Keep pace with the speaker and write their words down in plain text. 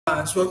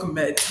Guys, welcome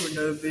back to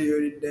another video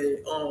today.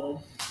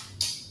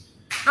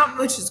 Not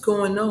much is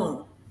going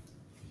on.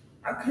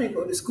 I couldn't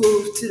go to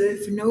school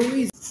today for no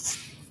reason.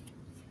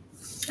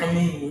 I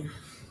mean,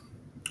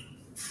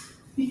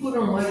 people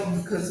don't like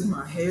me because of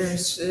my hair and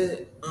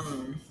shit.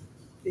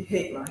 They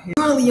hate my hair.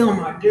 Currently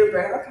on my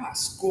dirtbag, I got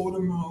school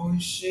tomorrow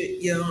and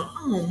shit, y'all.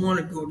 I don't want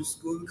to go to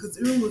school because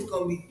everyone's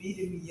gonna be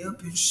beating me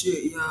up and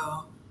shit,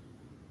 y'all.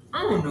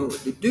 I don't know what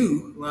to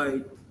do.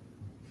 Like,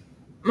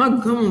 my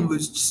gum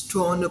was just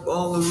throwing up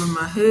all over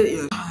my head,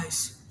 y'all.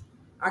 Guys,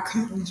 I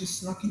currently just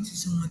snuck into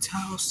someone's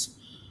house.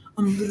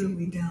 I'm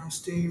literally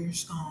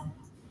downstairs.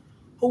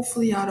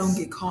 Hopefully I don't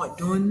get caught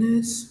doing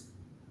this,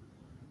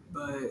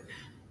 but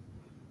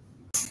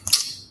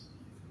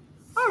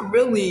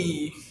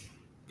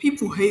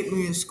people hate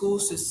me in school.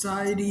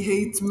 Society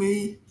hates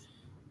me.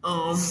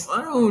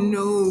 I don't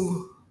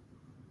know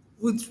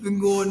what's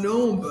been going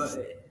on,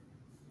 but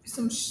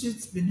some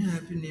shit's been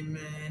happening,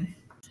 man.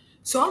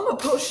 So I'm gonna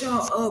post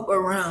y'all up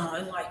around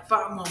in like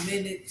 5 more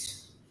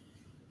minutes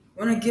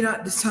when I get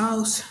out this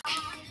house.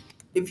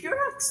 If you're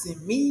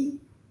asking me,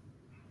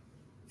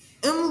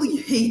 Emily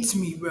hates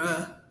me,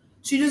 bruh.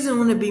 She doesn't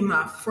want to be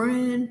my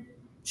friend.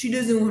 She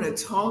doesn't want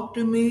to talk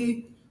to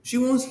me. She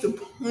wants to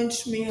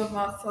punch me in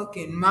my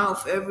fucking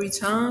mouth every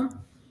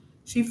time.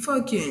 She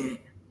fucking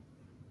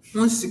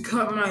wants to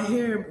cut my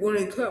hair. When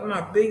they cut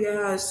my big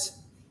ass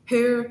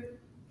hair,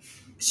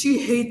 she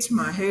hates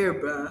my hair,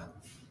 bruh.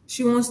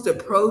 She wants to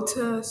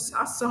protest.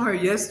 I saw her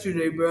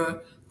yesterday,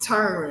 bruh.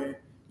 Tyrant.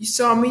 You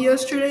saw me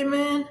yesterday,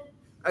 man?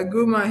 I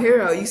grew my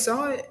hair out. You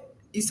saw it?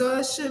 You saw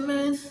that shit,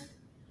 man?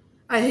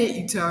 I hate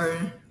you,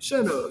 Tyron.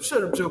 Shut up.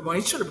 Shut up, Joe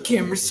Bunny. Shut up,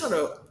 Cameron. Shut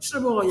up.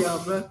 Shut up, all y'all,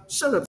 bro. Shut up.